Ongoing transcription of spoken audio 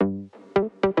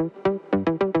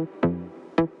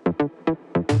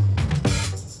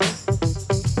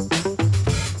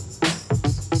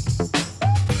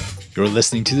You're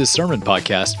listening to the Sermon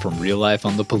Podcast from Real Life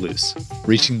on the Palouse,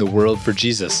 reaching the world for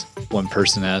Jesus, one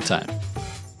person at a time.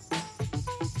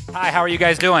 Hi, how are you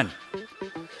guys doing?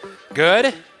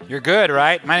 Good? You're good,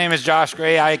 right? My name is Josh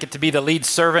Gray. I get to be the lead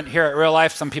servant here at Real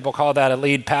Life. Some people call that a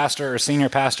lead pastor or senior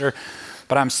pastor,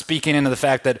 but I'm speaking into the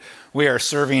fact that we are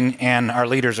serving and our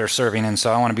leaders are serving, and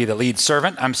so I want to be the lead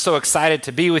servant. I'm so excited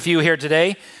to be with you here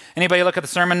today. Anybody look at the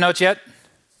sermon notes yet?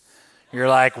 You're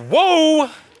like,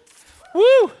 whoa!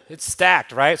 Woo! It's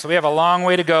stacked, right? So we have a long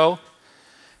way to go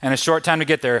and a short time to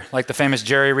get there, like the famous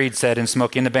Jerry Reed said in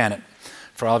Smokey and the Bandit,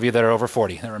 for all of you that are over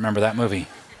 40 that remember that movie.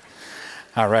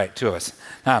 All right, two of us.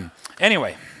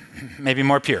 Anyway, maybe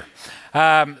more pure.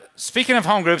 Speaking of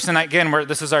home groups, and again,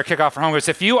 this is our kickoff for home groups.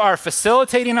 If you are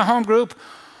facilitating a home group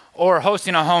or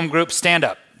hosting a home group, stand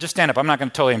up. Just stand up. I'm not going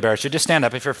to totally embarrass you. Just stand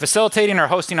up. If you're facilitating or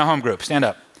hosting a home group, stand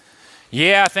up.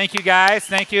 Yeah, thank you guys.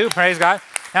 Thank you. Praise God.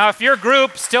 Now, if your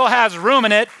group still has room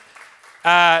in it,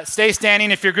 stay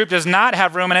standing. If your group does not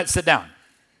have room in it, sit down.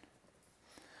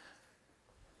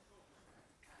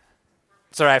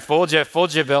 It's all right. Fooled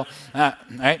you, Bill. All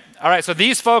right. So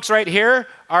these folks right here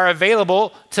are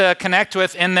available to connect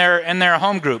with in their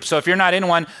home group. So if you're not in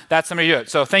one, that's somebody to do it.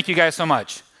 So thank you guys so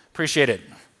much. Appreciate it.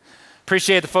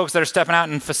 Appreciate the folks that are stepping out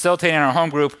and facilitating our home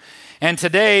group. And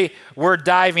today we're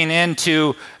diving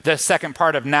into the second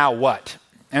part of Now What?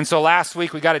 And so last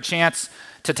week we got a chance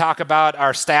to talk about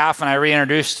our staff, and I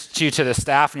reintroduced you to the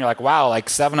staff, and you're like, wow, like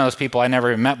 7 of those people I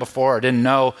never even met before or didn't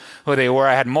know who they were.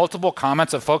 I had multiple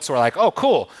comments of folks who were like, oh,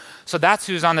 cool. So that's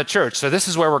who's on the church. So this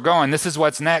is where we're going. This is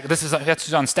what's next. That's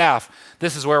who's on staff.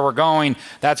 This is where we're going.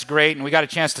 That's great. And we got a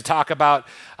chance to talk about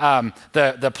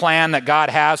the plan that God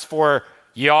has for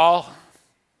y'all,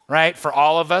 right? For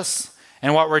all of us.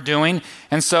 And what we're doing.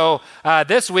 And so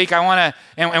this week I want to,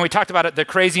 and we talked about it, the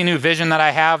crazy new vision that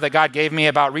I have that God gave me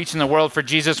about reaching the world for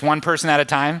Jesus one person at a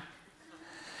time.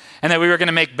 And that we were going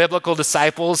to make biblical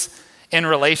disciples in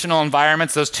relational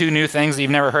environments, those two new things that you've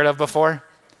never heard of before,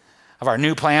 of our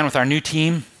new plan with our new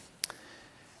team.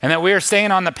 And that we are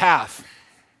staying on the path.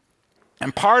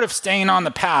 And part of staying on the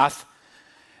path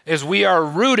is we are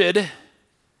rooted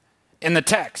in the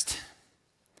text.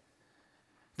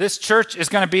 This church is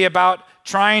going to be about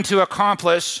trying to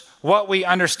accomplish what we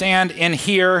understand in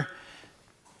here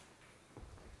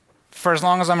for as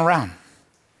long as I'm around.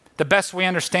 The best we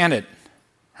understand it,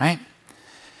 right?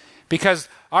 Because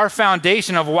our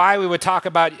foundation of why we would talk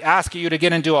about asking you to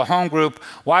get into a home group,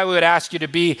 why we would ask you to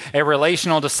be a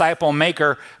relational disciple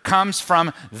maker comes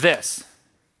from this.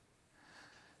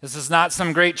 This is not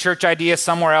some great church idea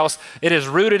somewhere else. It is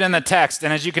rooted in the text.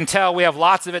 And as you can tell, we have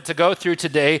lots of it to go through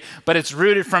today, but it's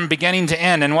rooted from beginning to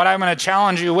end. And what I'm going to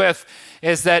challenge you with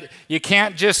is that you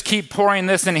can't just keep pouring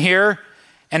this in here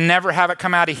and never have it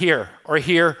come out of here or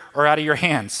out of your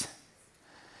hands.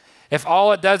 If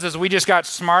all it does is we just got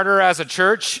smarter as a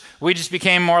church, we just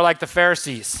became more like the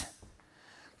Pharisees.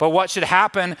 But what should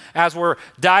happen as we're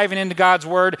diving into God's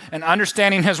word and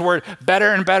understanding his word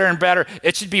better and better and better,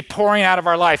 it should be pouring out of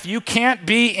our life. You can't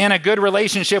be in a good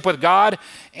relationship with God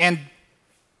and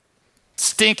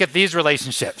stink at these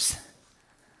relationships.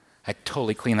 I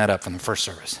totally cleaned that up from the first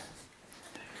service.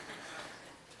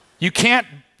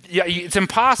 It's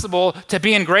impossible to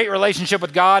be in great relationship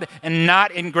with God and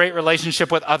not in great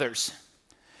relationship with others.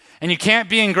 And you can't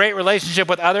be in great relationship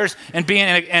with others and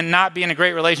not be in a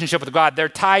great relationship with God. They're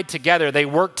tied together. They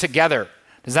work together.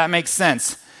 Does that make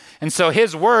sense? And so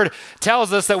his word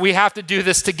tells us that we have to do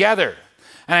this together.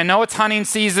 And I know it's hunting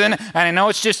season, and I know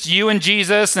it's just you and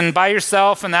Jesus and by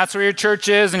yourself, and that's where your church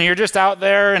is, and you're just out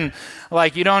there, and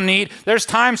like you don't need, there's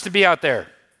times to be out there.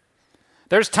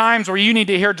 There's times where you need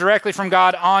to hear directly from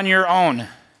God on your own.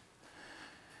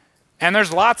 And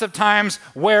there's lots of times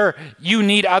where you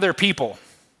need other people.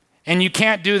 And you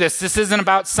can't do this. This isn't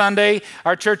about Sunday.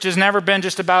 Our church has never been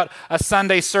just about a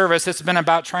Sunday service. It's been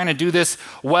about trying to do this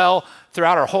well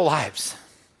throughout our whole lives.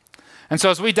 And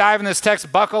so as we dive in this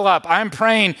text, buckle up. I'm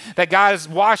praying that God is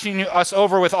washing us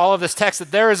over with all of this text, that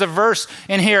there is a verse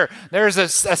in here, there's a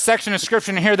section of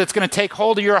scripture in here that's going to take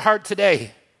hold of your heart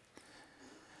today.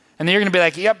 And then you're going to be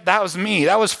like, yep, that was me.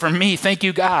 That was for me. Thank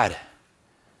you, God.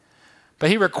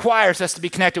 But he requires us to be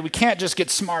connected. We can't just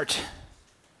get smart.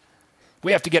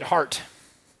 We have to get heart.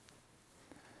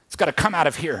 It's got to come out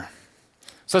of here.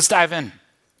 So let's dive in.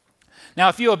 Now,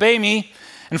 if you obey me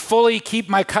and fully keep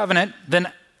my covenant,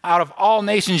 then out of all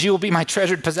nations you will be my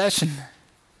treasured possession.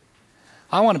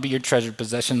 I want to be your treasured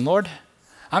possession, Lord.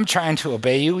 I'm trying to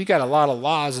obey you. We got a lot of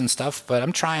laws and stuff, but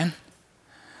I'm trying.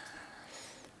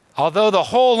 Although the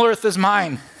whole earth is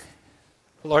mine,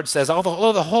 the Lord says,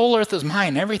 although the whole earth is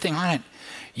mine, everything on it,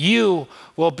 You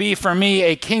will be for me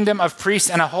a kingdom of priests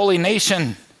and a holy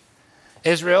nation.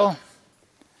 Israel,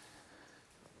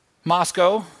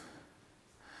 Moscow,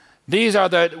 these are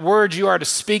the words you are to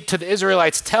speak to the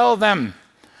Israelites. Tell them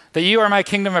that you are my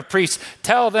kingdom of priests.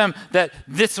 Tell them that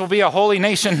this will be a holy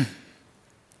nation.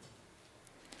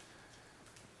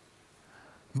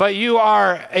 But you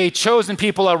are a chosen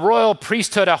people, a royal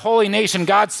priesthood, a holy nation,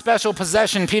 God's special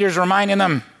possession, Peter's reminding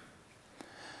them.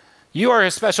 You are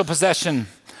his special possession,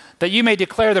 that you may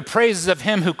declare the praises of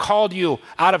him who called you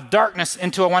out of darkness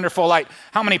into a wonderful light.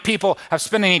 How many people have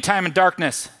spent any time in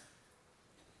darkness?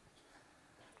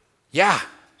 Yeah.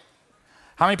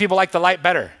 How many people like the light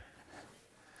better?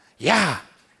 Yeah,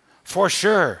 for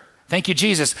sure. Thank you,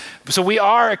 Jesus. So we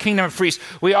are a kingdom of priests.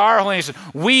 We are a holy nation.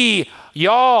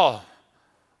 Y'all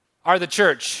are the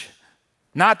church,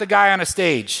 not the guy on a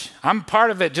stage. I'm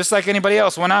part of it just like anybody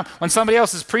else. When somebody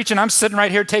else is preaching, I'm sitting right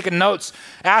here taking notes,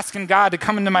 asking God to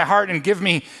come into my heart and give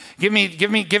me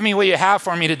what you have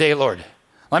for me today, Lord.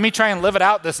 Let me try and live it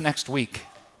out this next week.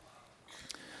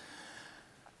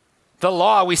 The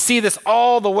law, we see this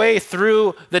all the way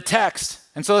through the text.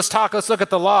 And so let's look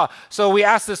at the law. So we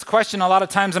ask this question a lot of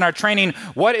times in our training,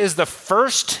 what is the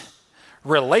first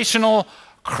relational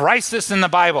crisis in the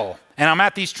Bible? And I'm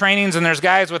at these trainings and there's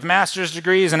guys with master's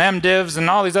degrees and MDivs and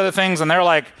all these other things, and they're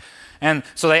like, and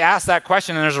so they ask that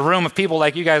question, and there's a room of people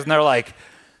like you guys, and they're like,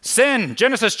 sin,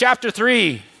 Genesis chapter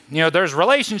 3. There's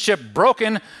relationship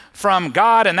broken from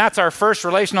God, and that's our first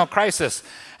relational crisis.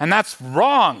 And that's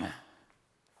wrong.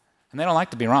 And they don't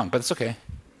like to be wrong, but it's okay.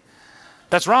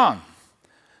 That's wrong.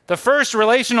 The first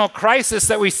relational crisis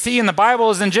that we see in the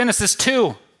Bible is in Genesis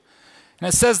 2. And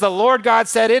it says, the Lord God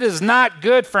said, it is not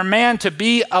good for man to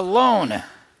be alone.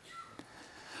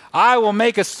 I will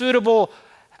make a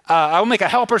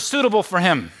helper suitable for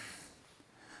him.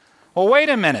 Well, wait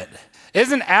a minute.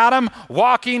 Isn't Adam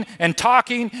walking and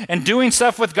talking and doing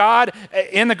stuff with God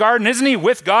in the garden? Isn't he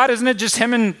with God? Isn't it just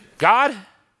him and God?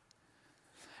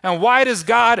 And why does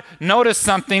God notice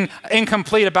something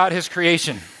incomplete about his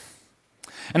creation?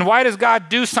 And why does God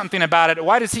do something about it?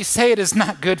 Why does he say it is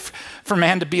not good for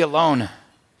man to be alone?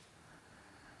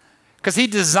 Because he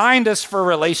designed us for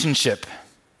relationship.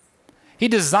 He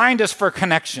designed us for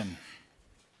connection.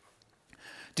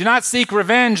 Do not seek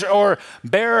revenge or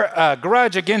bear a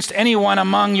grudge against anyone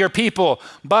among your people,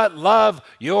 but love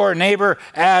your neighbor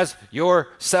as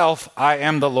yourself. I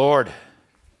am the Lord.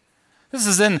 This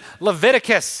is in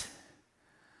Leviticus.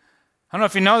 I don't know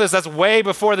if you know this, that's way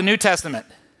before the New Testament.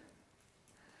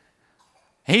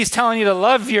 He's telling you to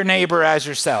love your neighbor as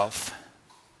yourself.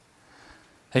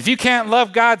 If you can't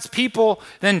love God's people,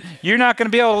 then you're not going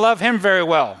to be able to love him very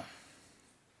well.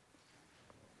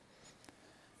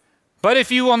 But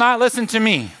if you will not listen to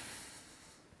me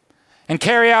and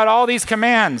carry out all these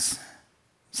commands,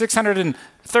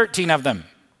 613 of them,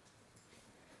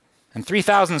 and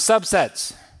 3,000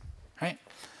 subsets, right?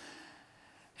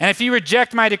 And if you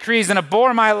reject my decrees and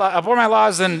abhor my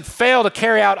laws and fail to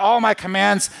carry out all my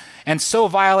commands and so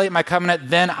violate my covenant,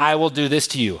 then I will do this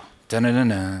to you.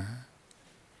 Dun-dun-dun-dun.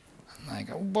 I'm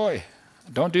like, oh boy,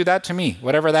 don't do that to me,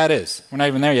 whatever that is. We're not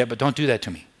even there yet, but don't do that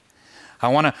to me. I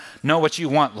want to know what you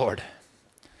want, Lord.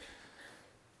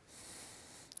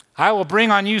 I will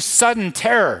bring on you sudden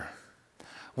terror,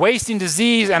 wasting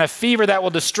disease, and a fever that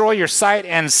will destroy your sight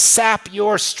and sap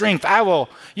your strength.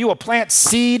 You will plant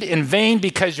seed in vain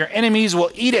because your enemies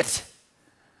will eat it.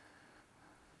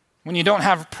 When you don't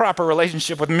have a proper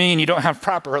relationship with me and you don't have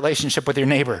proper relationship with your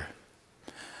neighbor.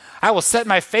 I will set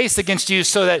my face against you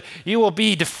so that you will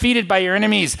be defeated by your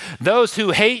enemies. Those who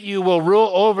hate you will rule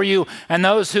over you, and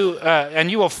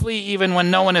you will flee even when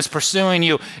no one is pursuing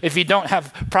you if you don't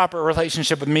have proper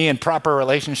relationship with me and proper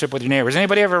relationship with your neighbors.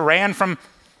 Anybody ever ran from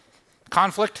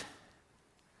conflict?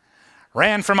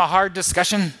 Ran from a hard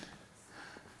discussion?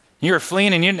 You were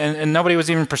fleeing and nobody was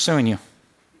even pursuing you.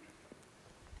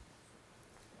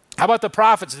 How about the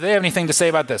prophets? Do they have anything to say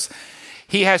about this?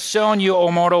 He has shown you,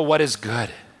 O mortal, what is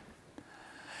good.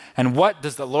 And what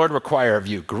does the Lord require of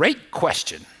you? Great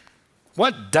question.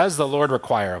 What does the Lord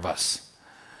require of us?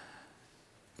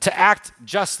 To act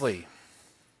justly.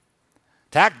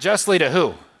 To act justly to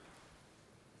who?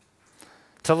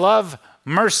 To love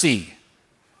mercy.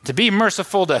 To be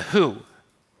merciful to who?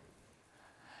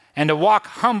 And to walk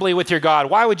humbly with your God.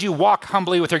 Why would you walk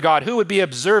humbly with your God? Who would be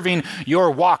observing your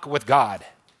walk with God?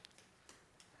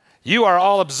 You are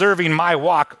all observing my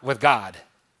walk with God.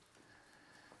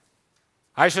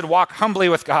 I should walk humbly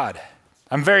with God.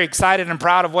 I'm very excited and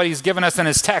proud of what he's given us in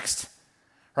his text,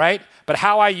 right? But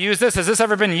how I use this, has this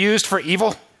ever been used for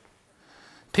evil?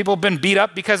 People have been beat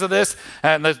up because of this.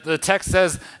 And the text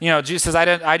says, Jesus says,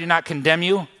 I do not condemn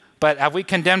you. But have we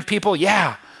condemned people?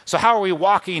 Yeah. So how are we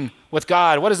walking with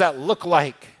God? What does that look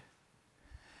like?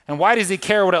 And why does he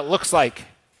care what it looks like?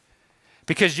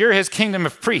 Because you're his kingdom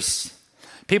of priests.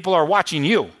 People are watching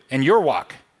you and your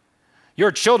walk.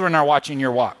 Your children are watching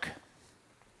your walk.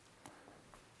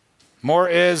 More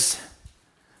is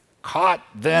caught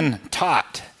than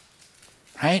taught,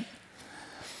 right?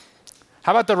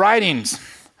 How about the writings?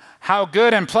 How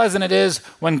good and pleasant it is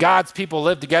when God's people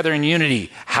live together in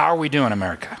unity. How are we doing,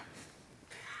 America?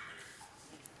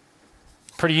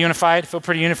 Pretty unified? Feel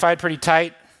pretty unified, pretty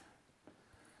tight?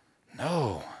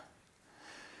 No.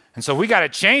 And so we got to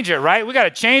change it, right? We got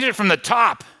to change it from the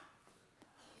top.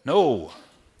 No.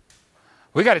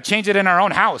 We got to change it in our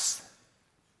own house.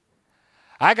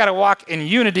 I got to walk in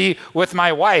unity with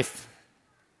my wife.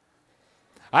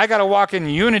 I got to walk in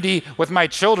unity with my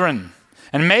children.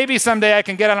 And maybe someday I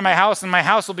can get out of my house and my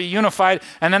house will be unified,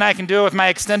 and then I can do it with my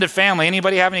extended family.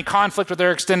 Anybody have any conflict with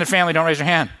their extended family? Don't raise your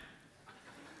hand.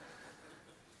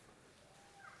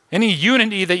 Any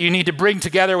unity that you need to bring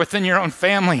together within your own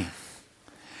family.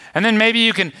 And then maybe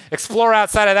you can explore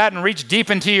outside of that and reach deep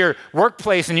into your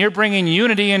workplace, and you're bringing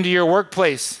unity into your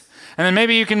workplace. And then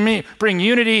maybe you can bring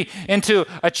unity into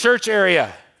a church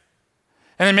area.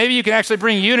 And then maybe you can actually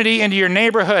bring unity into your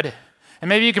neighborhood. And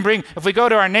maybe you can if we go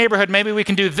to our neighborhood, maybe we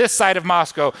can do this side of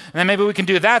Moscow. And then maybe we can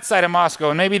do that side of Moscow.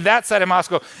 And maybe that side of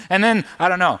Moscow. And then, I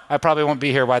don't know, I probably won't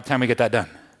be here by the time we get that done.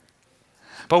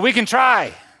 But we can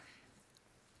try.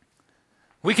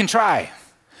 We can try.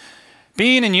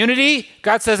 Being in unity,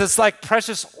 God says it's like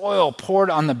precious oil poured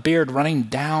on the beard, running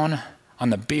down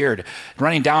on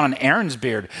Aaron's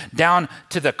beard, down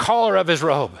to the collar of his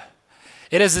robe.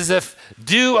 It is as if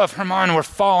dew of Hermon were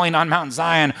falling on Mount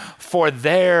Zion, for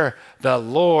there the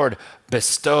Lord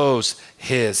bestows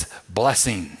his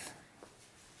blessing.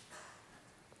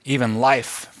 Even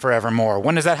life forevermore.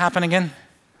 When does that happen again?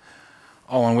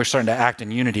 Oh, when we're starting to act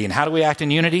in unity. And how do we act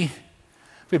in unity?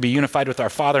 We'd be unified with our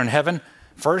Father in heaven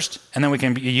first, and then we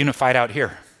can be unified out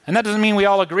here. And that doesn't mean we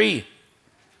all agree.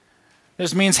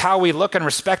 This means how we look and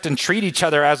respect and treat each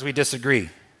other as we disagree.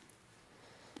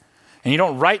 And you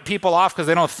don't write people off because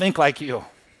they don't think like you.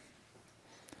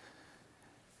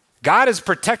 God is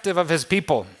protective of his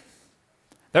people.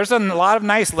 There's a lot of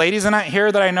nice ladies in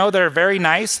here that I know that are very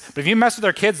nice, but if you mess with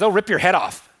their kids, they'll rip your head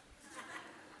off.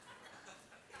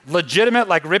 Legitimate,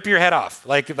 like rip your head off.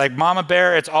 Like mama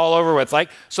bear, it's all over with.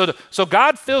 So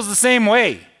God feels the same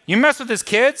way. You mess with his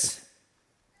kids,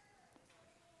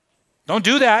 don't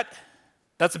do that.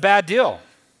 That's a bad deal.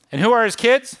 And who are his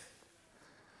kids?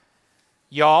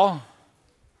 Y'all,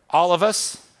 all of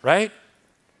us, right?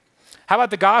 How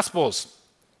about the Gospels?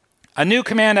 A new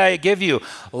command I give you,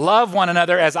 love one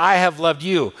another as I have loved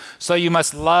you. So you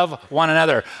must love one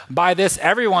another. By this,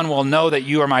 everyone will know that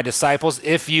you are my disciples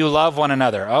if you love one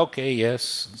another. Okay,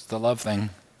 yes, it's the love thing.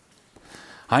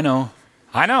 I know.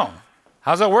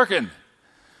 How's that working?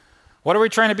 What are we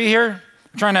trying to be here?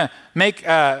 We're trying to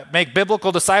make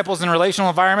biblical disciples in relational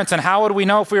environments. And how would we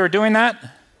know if we were doing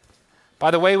that? By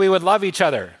the way we would love each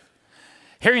other.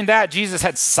 Hearing that, Jesus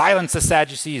had silenced the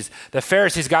Sadducees. The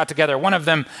Pharisees got together. One of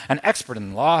them, an expert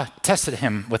in law, tested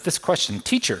him with this question: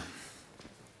 Teacher,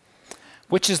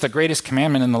 which is the greatest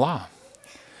commandment in the law?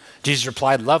 Jesus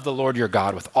replied, love the Lord your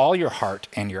God with all your heart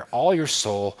and all your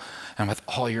soul and with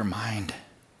all your mind.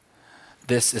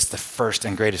 This is the first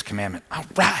and greatest commandment. All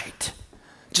right.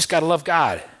 Just got to love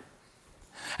God.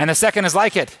 And the second is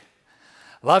like it.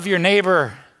 Love your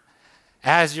neighbor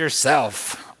as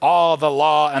yourself. All the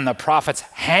law and the prophets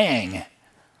hang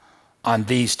on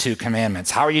these two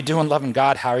commandments. How are you doing loving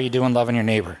God? How are you doing loving your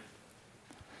neighbor?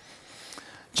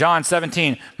 John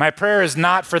 17, my prayer is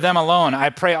not for them alone. I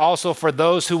pray also for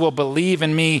those who will believe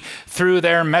in me through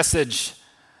their message,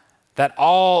 that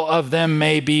all of them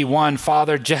may be one.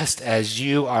 Father, just as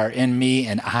you are in me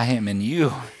and I am in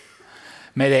you,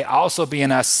 may they also be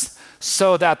in us,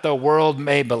 so that the world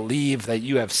may believe that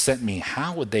you have sent me.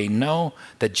 How would they know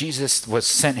that Jesus was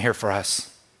sent here for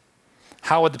us?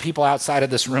 How would the people outside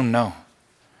of this room know?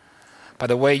 By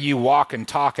the way you walk and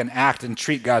talk and act and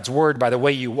treat God's word, by the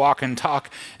way you walk and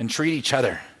talk and treat each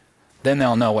other. Then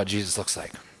they'll know what Jesus looks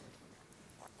like.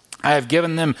 I have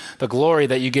given them the glory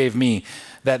that you gave me,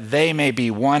 that they may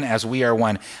be one as we are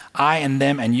one. I and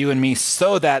them and you and me,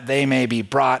 so that they may be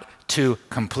brought to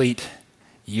complete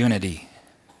unity.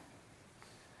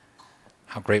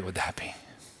 How great would that be?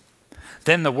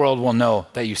 Then the world will know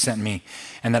that you sent me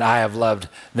and that I have loved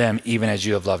them even as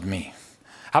you have loved me.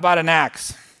 How about in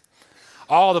Acts?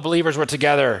 All the believers were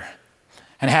together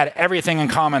and had everything in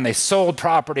common. They sold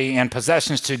property and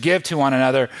possessions to give to one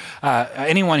another,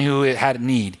 anyone who had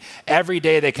need. Every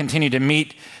day they continued to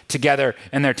meet together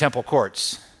in their temple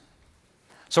courts.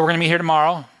 So we're going to meet here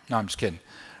tomorrow. No, I'm just kidding.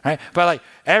 Right? But like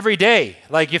every day,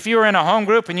 like if you were in a home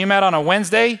group and you met on a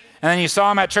Wednesday and then you saw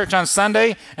them at church on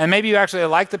Sunday, and maybe you actually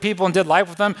liked the people and did life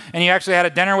with them, and you actually had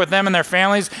a dinner with them and their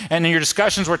families, and in your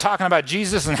discussions were talking about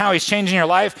Jesus and how he's changing your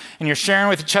life, and you're sharing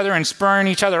with each other and spurring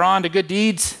each other on to good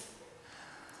deeds,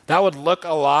 that would look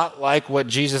a lot like what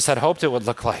Jesus had hoped it would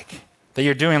look like, that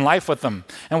you're doing life with them.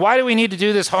 And why do we need to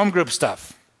do this home group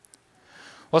stuff?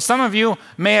 Well, some of you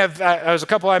may have, there was a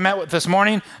couple I met with this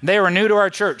morning, they were new to our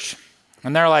church.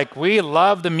 And they're like, we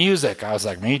love the music. I was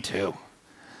like, me too.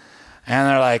 And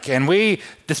they're like, and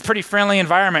this pretty friendly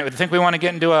environment, we think we want to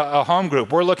get into a home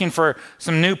group. We're looking for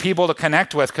some new people to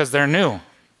connect with because they're new.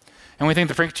 And we think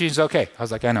the freak cheese is okay. I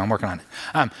was like, I know, I'm working on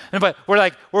it. But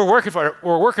we're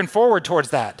working forward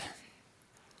towards that.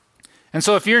 And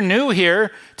so if you're new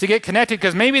here, to get connected,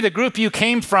 because maybe the group you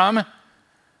came from,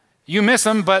 you miss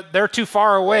them, but they're too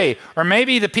far away. Or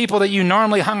maybe the people that you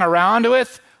normally hung around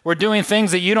with, we're doing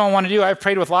things that you don't want to do. I've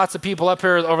prayed with lots of people up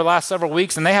here over the last several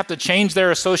weeks, and they have to change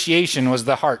their association, was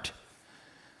the heart.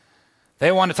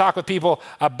 They want to talk with people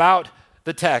about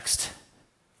the text.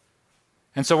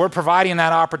 And so we're providing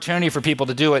that opportunity for people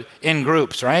to do it in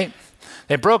groups, right?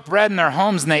 They broke bread in their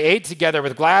homes, and they ate together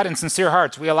with glad and sincere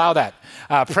hearts. We allow that.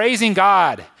 Praising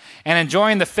God and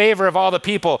enjoying the favor of all the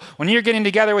people. When you're getting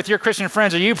together with your Christian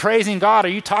friends, are you praising God? Are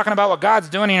you talking about what God's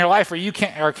doing in your life,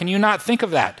 or can you not think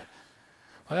of that?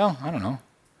 Well, I don't know.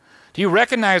 Do you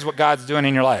recognize what God's doing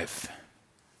in your life?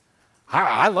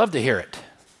 I love to hear it.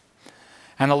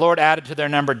 And the Lord added to their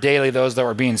number daily those that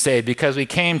were being saved, because we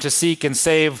came to seek and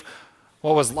save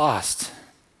what was lost.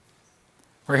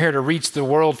 We're here to reach the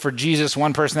world for Jesus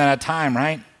one person at a time,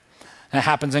 right? That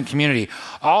happens in community.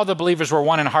 All the believers were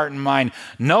one in heart and mind.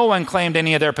 No one claimed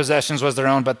any of their possessions was their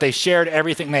own, but they shared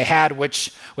everything they had,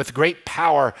 which with great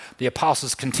power the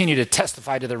apostles continued to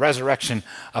testify to the resurrection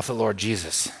of the Lord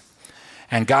Jesus.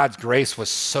 And God's grace was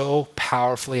so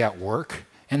powerfully at work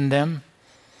in them.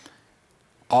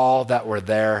 All that were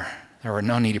there were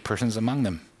no needy persons among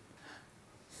them.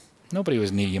 Nobody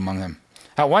was needy among them.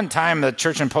 At one time, the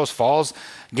church in Post Falls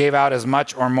gave out as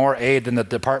much or more aid than the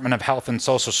Department of Health and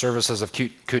Social Services of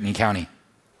Kootenai County.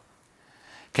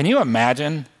 Can you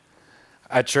imagine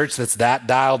a church that's that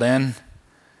dialed in,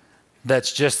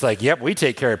 that's just like, yep, we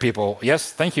take care of people.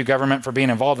 Yes, thank you, government, for being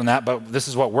involved in that, but this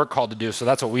is what we're called to do, so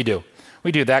that's what we do.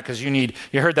 We do that because you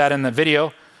heard that in the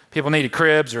video, people needed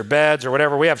cribs or beds or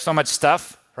whatever. We have so much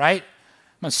stuff, right?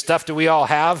 How much stuff do we all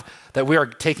have that we are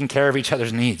taking care of each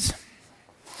other's needs?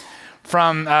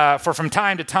 From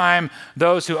time to time,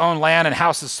 those who owned land and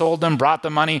houses sold them, brought the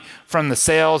money from the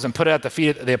sales and put it at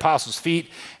the apostles' feet,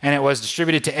 and it was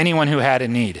distributed to anyone who had a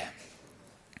need.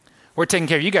 We're taking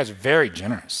care of you. You guys are very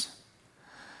generous.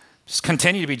 Just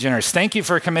continue to be generous. Thank you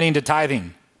for committing to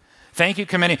tithing. Thank you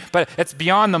committing, but it's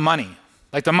beyond the money.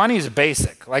 Like the money is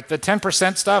basic. Like the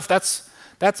 10% stuff,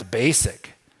 that's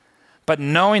basic. But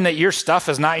knowing that your stuff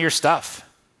is not your stuff.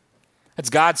 It's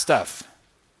God's stuff.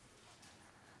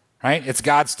 Right? It's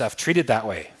God's stuff. Treat it that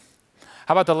way.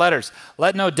 How about the letters?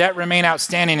 Let no debt remain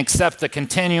outstanding except the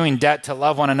continuing debt to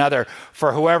love one another,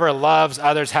 for whoever loves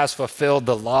others has fulfilled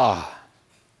the law.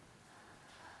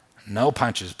 No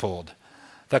punches pulled.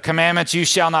 The commandments, you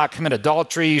shall not commit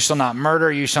adultery, you shall not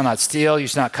murder, you shall not steal, you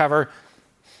shall not cover,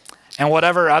 and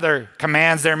whatever other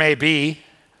commands there may be.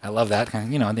 I love that,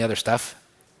 the other stuff.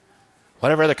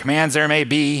 Whatever other commands there may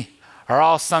be are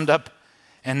all summed up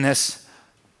in this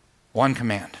one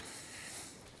command.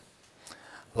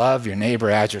 Love your neighbor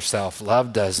as yourself.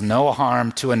 Love does no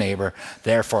harm to a neighbor.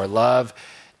 Therefore, love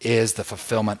is the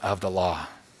fulfillment of the law.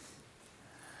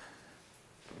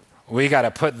 We got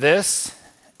to put this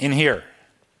in here.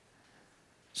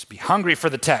 Just be hungry for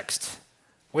the text.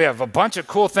 We have a bunch of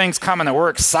cool things coming that we're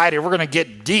excited. We're going to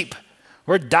get deep.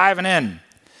 We're diving in.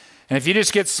 And if you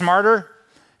just get smarter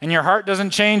and your heart doesn't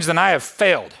change, then I have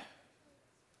failed.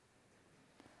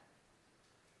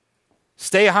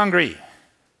 Stay hungry.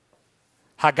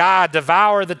 Haggah,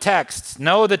 devour the text.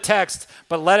 Know the text,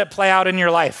 but let it play out in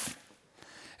your life.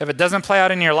 If it doesn't play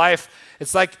out in your life,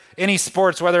 it's like any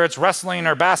sports, whether it's wrestling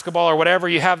or basketball or whatever,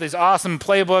 you have this awesome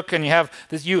playbook and you have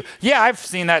this, I've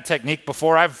seen that technique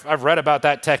before. I've read about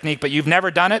that technique, but you've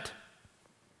never done it?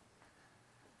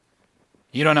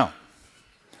 You don't know.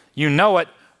 You know it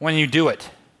when you do it.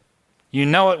 You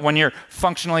know it when you're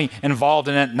functionally involved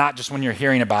in it, not just when you're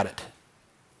hearing about it.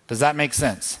 Does that make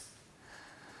sense?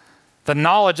 The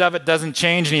knowledge of it doesn't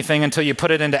change anything until you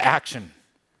put it into action.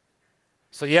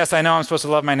 So yes, I know I'm supposed to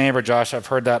love my neighbor, Josh. I've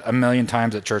heard that a million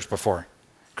times at church before.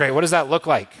 Great, what does that look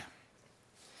like?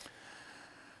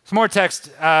 Some more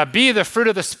text. Be the fruit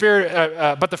of the Spirit,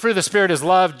 but the fruit of the Spirit is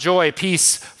love, joy,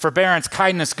 peace, forbearance,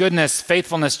 kindness, goodness,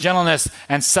 faithfulness, gentleness,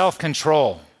 and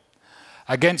self-control.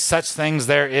 Against such things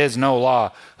there is no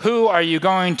law. Who are you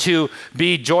going to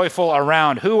be joyful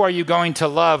around? Who are you going to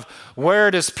love?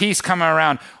 Where does peace come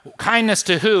around? Kindness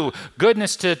to who?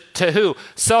 Goodness to who?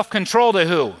 Self-control to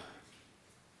who?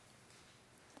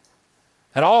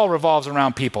 It all revolves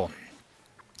around people.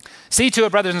 See to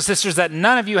it, brothers and sisters, that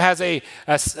none of you has a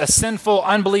sinful,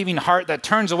 unbelieving heart that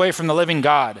turns away from the living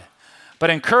God. But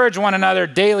encourage one another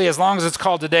daily as long as it's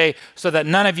called today, so that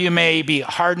none of you may be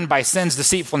hardened by sin's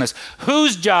deceitfulness.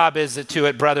 Whose job is it to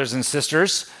it, brothers and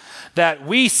sisters, that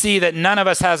we see that none of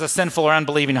us has a sinful or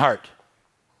unbelieving heart?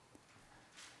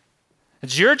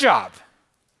 It's your job.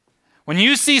 When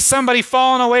you see somebody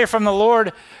falling away from the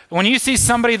Lord, when you see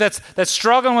somebody that's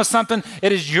struggling with something,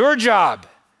 it is your job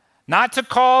not to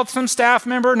call some staff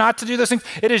member, not to do those things.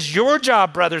 It is your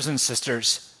job, brothers and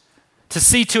sisters, to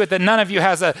see to it that none of you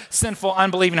has a sinful,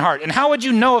 unbelieving heart. And how would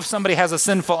you know if somebody has a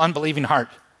sinful, unbelieving heart?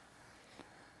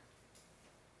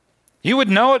 You would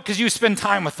know it because you spend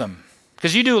time with them,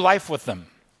 because you do life with them.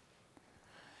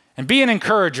 And be an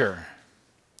encourager.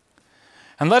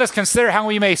 And let us consider how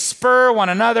we may spur one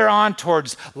another on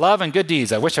towards love and good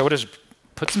deeds. I wish I would have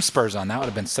put some spurs on. That would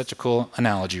have been such a cool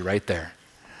analogy right there.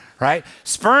 Right?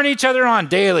 Spurring each other on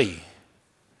daily.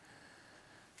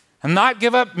 And not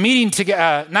give up meeting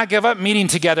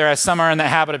together as some are in the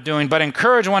habit of doing, but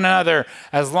encourage one another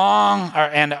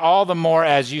and all the more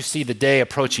as you see the day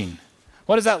approaching.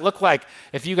 What does that look like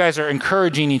if you guys are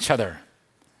encouraging each other?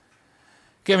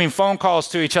 Giving phone calls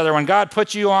to each other. When God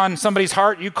puts you on somebody's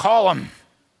heart, you call them.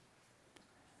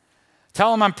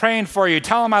 Tell them I'm praying for you.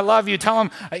 Tell them I love you. Tell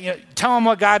them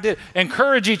what God did.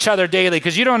 Encourage each other daily,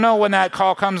 because you don't know when that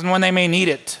call comes and when they may need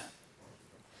it.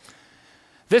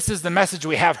 This is the message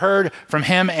we have heard from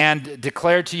him and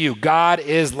declared to you. God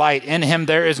is light. In him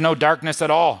there is no darkness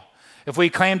at all. If we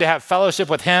claim to have fellowship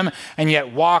with him and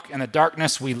yet walk in the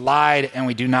darkness, we lied and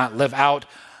we do not live out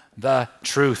the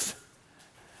truth.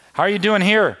 How are you doing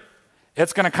here?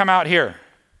 It's going to come out here.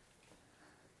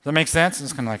 Does that make sense?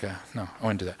 It's kind of like no, I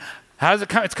wouldn't do that. How does it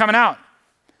come? It's coming out.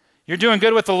 You're doing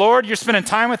good with the Lord. You're spending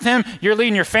time with him. You're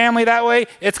leading your family that way.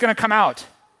 It's going to come out.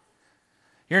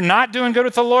 You're not doing good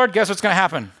with the Lord, guess what's going to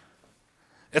happen?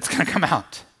 It's going to come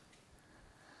out.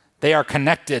 They are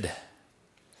connected.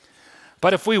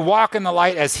 But if we walk in the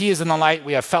light as he is in the light,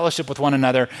 we have fellowship with one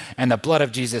another, and the blood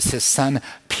of Jesus, his son,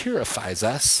 purifies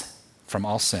us from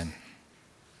all sin.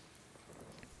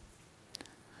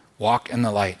 Walk in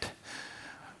the light.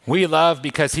 We love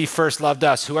because he first loved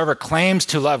us. Whoever claims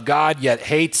to love God yet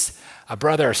hates a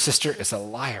brother or sister is a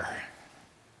liar.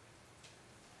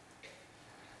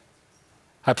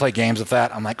 I play games with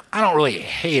that. I'm like, I don't really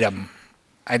hate them.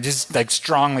 I just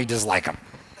strongly dislike them.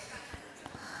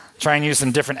 Try and use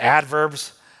some different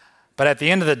adverbs. But at the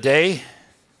end of the day,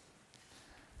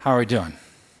 how are we doing?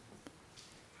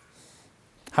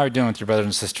 How are we doing with your brothers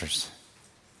and sisters?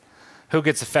 Who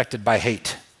gets affected by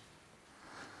hate?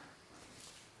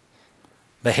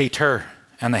 The hater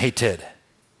and the hated.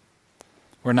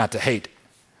 We're not to hate.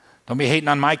 Don't be hating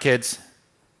on my kids,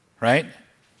 right?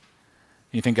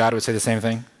 You think God would say the same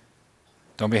thing?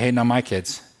 Don't be hating on my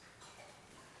kids.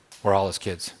 We're all his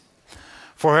kids.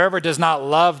 For whoever does not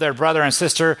love their brother and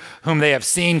sister whom they have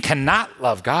seen cannot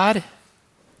love God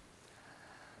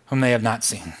whom they have not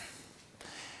seen.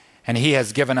 And he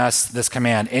has given us this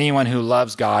command. Anyone who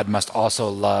loves God must also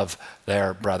love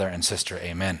their brother and sister.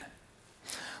 Amen.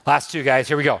 Last two, guys.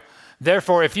 Here we go.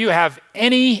 Therefore, if you have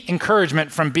any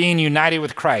encouragement from being united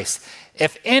with Christ,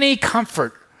 if any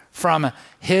comfort from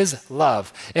his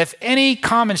love, if any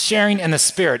common sharing in the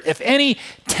Spirit, if any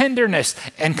tenderness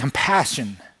and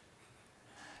compassion,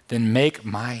 then make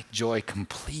my joy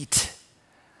complete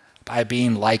by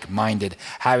being like-minded,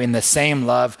 having the same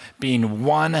love, being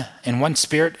one in one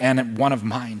spirit and one of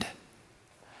mind.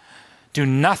 Do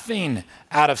nothing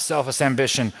out of selfish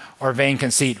ambition or vain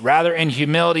conceit. Rather, in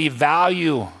humility,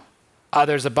 value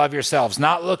others above yourselves,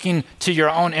 not looking to your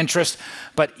own interest,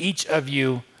 but each of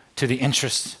you to the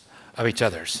interest of each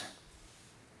other's.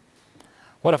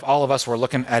 What if all of us were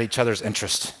looking at each other's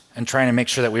interest and trying to make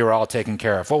sure that we were all taken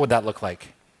care of? What would that look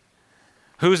like?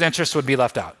 Whose interest would be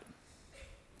left out?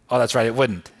 Oh, that's right, it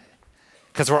wouldn't.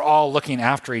 Because we're all looking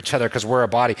after each other because we're a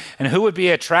body. And who would be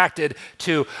attracted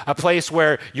to a place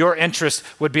where your interests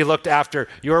would be looked after,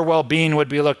 your well-being would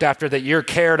be looked after, that you're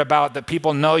cared about, that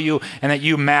people know you, and that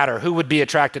you matter? Who would be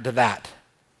attracted to that?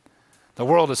 The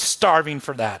world is starving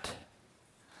for that.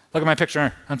 Look at my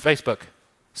picture on Facebook,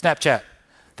 Snapchat,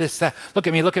 this, that. Look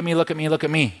at me, look at me, look at me, look at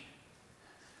me.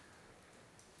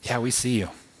 Yeah, we see you.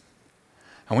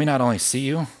 And we not only see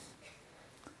you,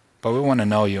 but we want to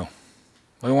know you.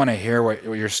 We want to hear what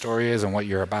your story is and what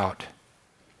you're about.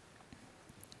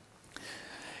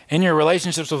 In your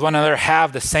relationships with one another,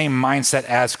 have the same mindset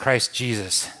as Christ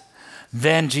Jesus.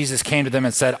 Then Jesus came to them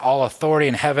and said, all authority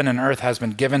in heaven and earth has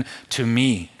been given to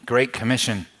me. Great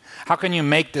commission. How can you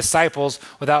make disciples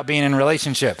without being in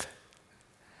relationship?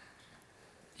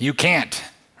 You can't,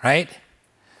 right?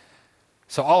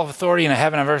 So all authority in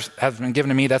heaven and earth has been given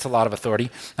to me. That's a lot of authority.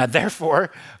 Now,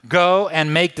 therefore, go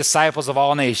and make disciples of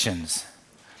all nations,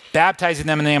 baptizing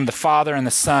them in the name of the Father and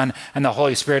the Son and the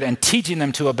Holy Spirit, and teaching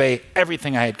them to obey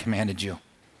everything I had commanded you.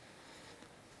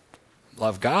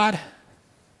 Love God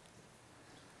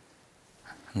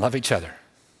and love each other.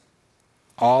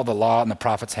 All the law and the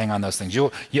prophets hang on those things.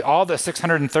 All the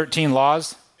 613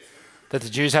 laws that the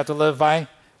Jews have to live by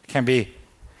can be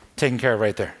taken care of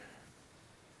right there.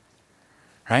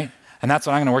 Right? And that's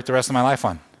what I'm going to work the rest of my life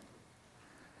on.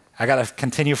 I got to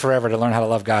continue forever to learn how to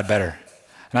love God better.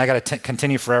 And I got to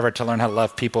continue forever to learn how to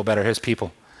love people better, his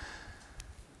people.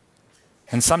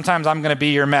 And sometimes I'm going to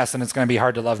be your mess and it's going to be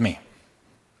hard to love me.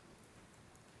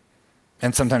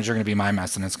 And sometimes you're going to be my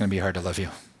mess and it's going to be hard to love you.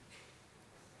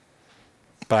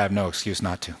 But I have no excuse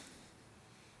not to.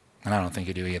 And I don't think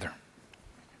you do either.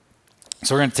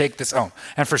 So we're going to take this, and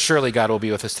for surely God will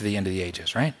be with us to the end of the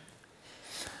ages, right?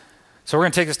 So we're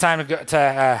going to take this time to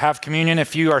have communion.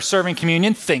 If you are serving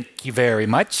communion, thank you very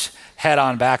much. Head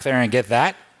on back there and get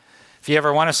that. If you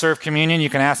ever want to serve communion, you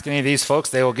can ask any of these folks.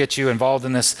 They will get you involved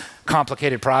in this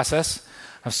complicated process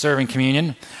of serving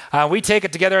communion. We take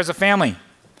it together as a family.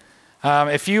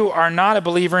 If you are not a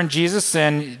believer in Jesus,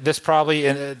 then this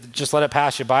probably, just let it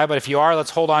pass you by. But if you are, let's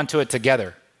hold on to it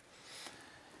together.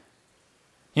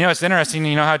 You know, it's interesting.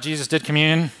 You know how Jesus did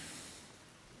communion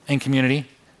in community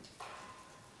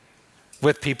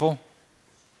with people,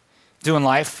 doing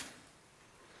life.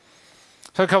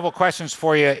 So a couple of questions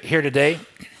for you here today.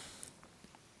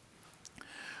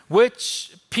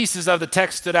 Which pieces of the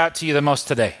text stood out to you the most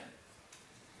today?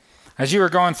 As you were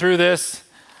going through this,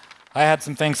 I had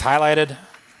some things highlighted,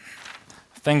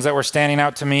 things that were standing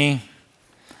out to me.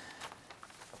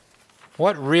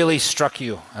 What really struck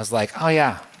you as like, oh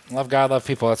yeah, love God, love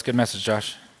people. That's a good message,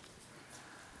 Josh.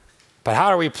 But how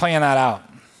are we playing that out?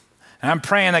 And I'm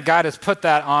praying that God has put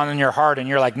that on in your heart and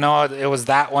you're like, no, it was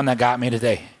that one that got me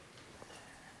today.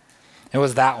 It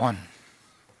was that one.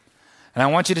 And I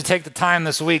want you to take the time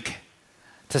this week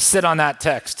to sit on that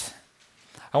text.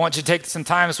 I want you to take some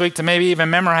time this week to maybe even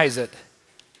memorize it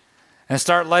and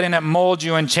start letting it mold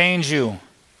you and change you.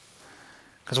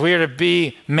 Because we are to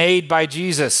be made by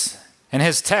Jesus. And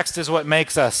his text is what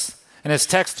makes us. And his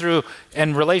text through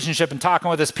in relationship and talking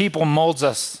with his people molds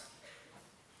us.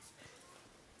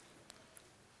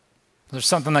 There's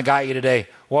something that got you today.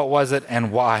 What was it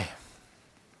and why?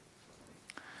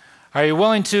 Are you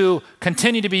willing to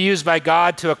continue to be used by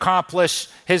God to accomplish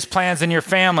his plans in your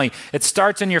family? It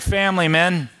starts in your family,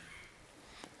 men.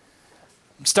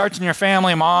 It starts in your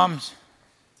family, moms.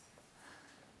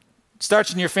 It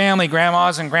starts in your family,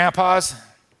 grandmas and grandpas.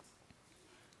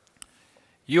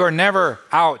 You are never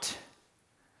out.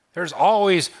 There's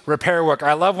always repair work.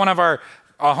 I love one of our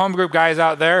home group guys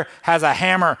out there has a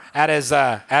hammer at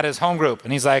his home group.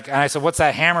 And he's like, and I said, what's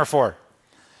that hammer for?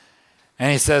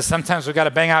 And he says, sometimes we got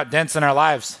to bang out dents in our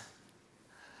lives.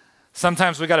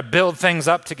 Sometimes we got to build things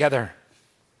up together.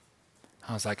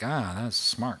 I was like, that's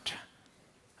smart.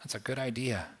 That's a good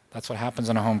idea. That's what happens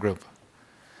in a home group.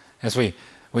 As we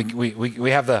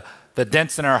have the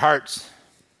dents in our hearts,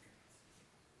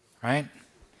 right?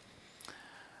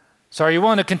 So are you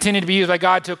willing to continue to be used by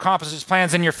God to accomplish his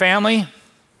plans in your family,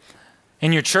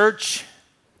 in your church,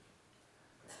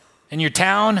 in your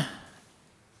town,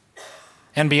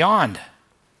 and beyond?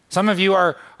 Some of you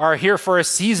are here for a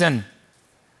season.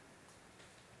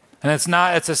 And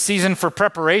it's a season for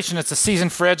preparation. It's a season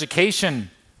for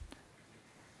education.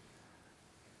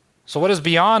 So what does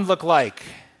beyond look like?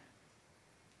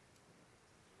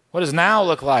 What does now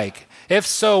look like? If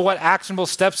so, what actionable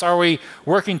steps are we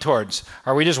working towards?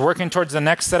 Are we just working towards the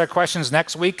next set of questions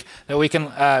next week that we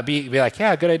can be like,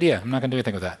 yeah, good idea. I'm not going to do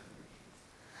anything with that.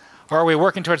 Or are we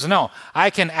working towards, no,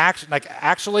 I can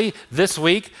actually this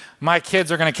week, my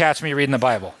kids are going to catch me reading the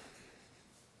Bible.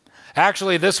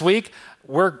 Actually, this week,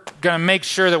 we're going to make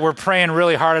sure that we're praying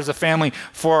really hard as a family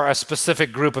for a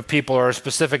specific group of people or a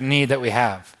specific need that we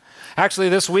have. Actually,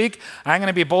 this week, I'm going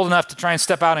to be bold enough to try and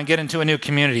step out and get into a new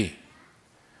community.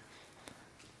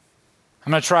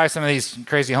 I'm going to try some of these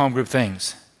crazy home group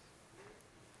things.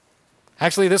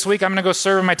 Actually, this week I'm going to go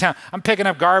serve in my town. I'm picking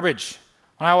up garbage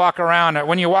when I walk around.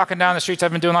 When you're walking down the streets,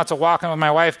 I've been doing lots of walking with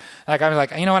my wife. Like I was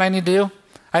like, you know what I need to do?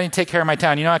 I need to take care of my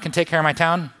town. You know I can take care of my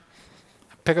town?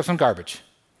 Pick up some garbage.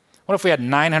 What if we had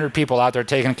 900 people out there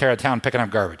taking care of town, picking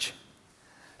up garbage?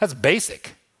 That's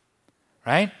basic,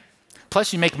 right?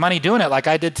 Plus, you make money doing it, like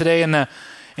I did today in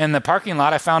the parking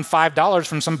lot. I found $5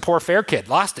 from some poor fair kid,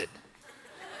 lost it.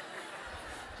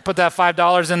 Put that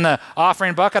 $5 in the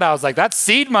offering bucket. I was like, that's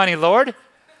seed money, Lord.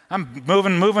 I'm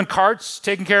moving carts,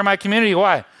 taking care of my community.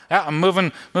 Why? Yeah, I'm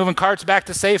moving carts back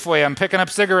to Safeway. I'm picking up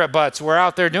cigarette butts. We're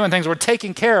out there doing things. We're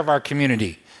taking care of our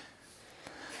community.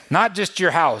 Not just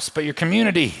your house, but your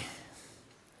community.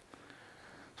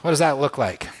 What does that look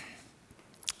like?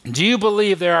 Do you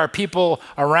believe there are people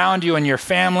around you in your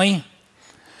family,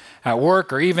 at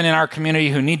work, or even in our community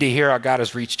who need to hear how God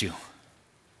has reached you?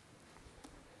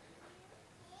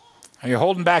 Are you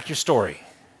holding back your story?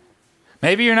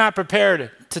 Maybe you're not prepared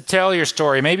to tell your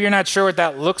story. Maybe you're not sure what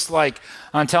that looks like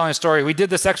on telling a story. We did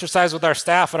this exercise with our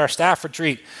staff at our staff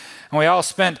retreat, and we all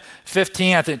spent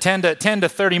 10 to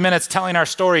 30 minutes telling our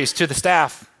stories to the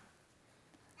staff.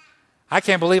 I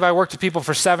can't believe I worked with people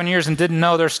for 7 years and didn't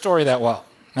know their story that well.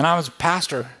 And I was a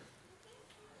pastor.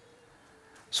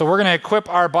 So we're going to equip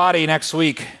our body next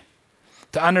week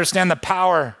to understand the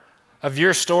power of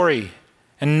your story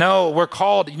and know we're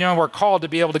called to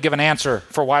be able to give an answer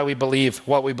for why we believe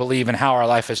what we believe and how our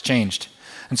life has changed.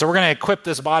 And so we're going to equip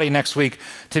this body next week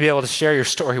to be able to share your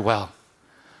story well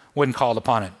when called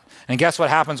upon it. And guess what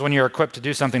happens when you're equipped to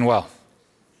do something well?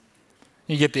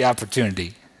 You get the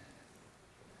opportunity.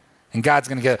 And God's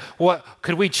going to get, what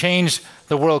could we change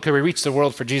the world? Could we reach the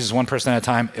world for Jesus one person at a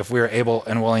time if we were able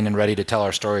and willing and ready to tell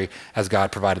our story as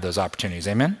God provided those opportunities?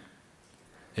 Amen?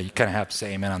 Yeah, you kind of have to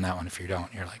say amen on that one. If you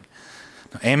don't, you're like,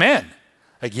 amen.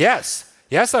 Like, yes,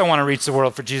 I want to reach the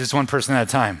world for Jesus one person at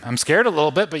a time. I'm scared a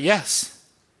little bit, but yes.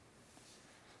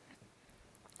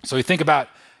 So we think about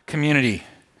community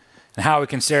and how we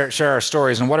can share our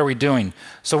stories and what are we doing.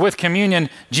 So with communion,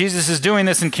 Jesus is doing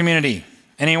this in community.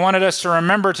 And he wanted us to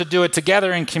remember to do it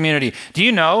together in community. Do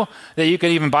you know that you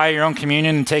could even buy your own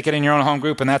communion and take it in your own home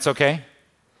group and that's okay?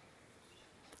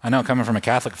 I know coming from a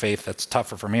Catholic faith, that's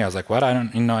tougher for me. I was like, what? I don't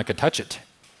even know I could touch it.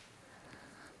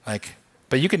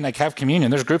 But you can have communion.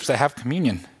 There's groups that have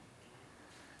communion.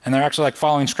 And they're actually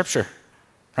following scripture,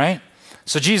 right?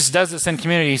 So Jesus does this in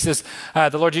community. He says,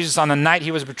 the Lord Jesus on the night he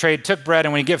was betrayed took bread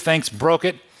and when he gave thanks, broke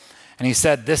it. And he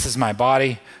said, this is my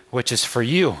body, which is for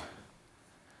you.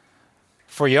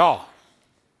 For y'all.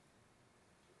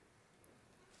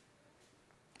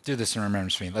 Do this in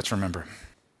remembrance of me. Let's remember.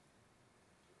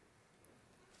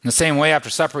 In the same way, after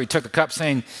supper, he took the cup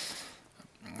saying,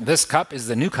 this cup is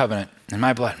the new covenant in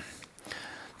my blood.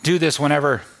 Do this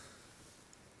whenever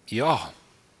y'all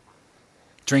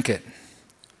drink it.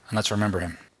 And let's remember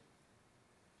him.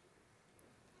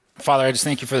 Father, I just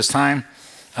thank you for this time.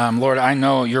 Lord, I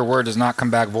know your word does not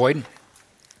come back void.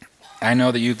 I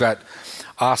know that you've got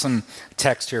awesome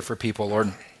text here for people,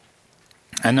 Lord.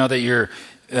 I know that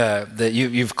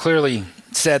you've clearly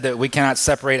said that we cannot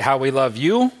separate how we love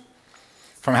you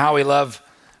from how we love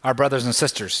our brothers and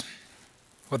sisters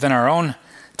within our own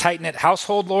tight-knit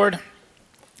household, Lord,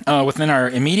 within our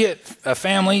immediate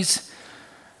families,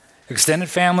 extended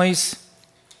families,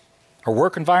 our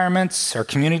work environments, our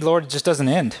community, Lord. It just doesn't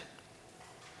end.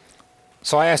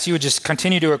 So I ask you to just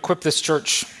continue to equip this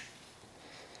church.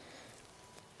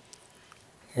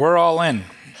 We're all in.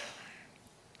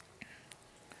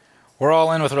 We're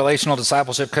all in with relational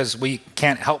discipleship because we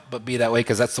can't help but be that way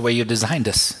because that's the way you designed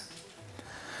us.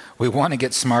 We want to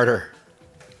get smarter.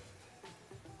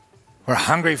 We're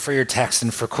hungry for your text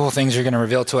and for cool things you're going to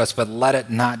reveal to us, but let it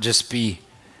not just be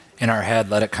in our head.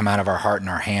 Let it come out of our heart and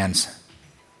our hands.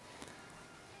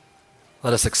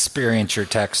 Let us experience your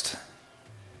text.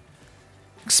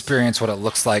 Experience what it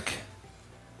looks like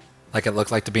it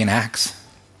looked like to be in Acts.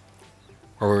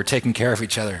 Where we were taking care of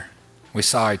each other. We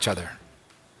saw each other.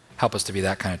 Help us to be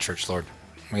that kind of church, Lord.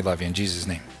 We love you in Jesus'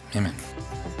 name. Amen.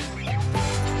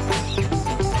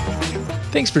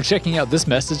 Thanks for checking out this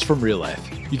message from Real Life.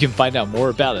 You can find out more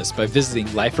about us by visiting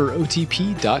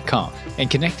liferotp.com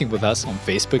and connecting with us on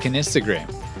Facebook and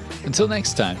Instagram. Until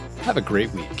next time, have a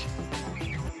great week.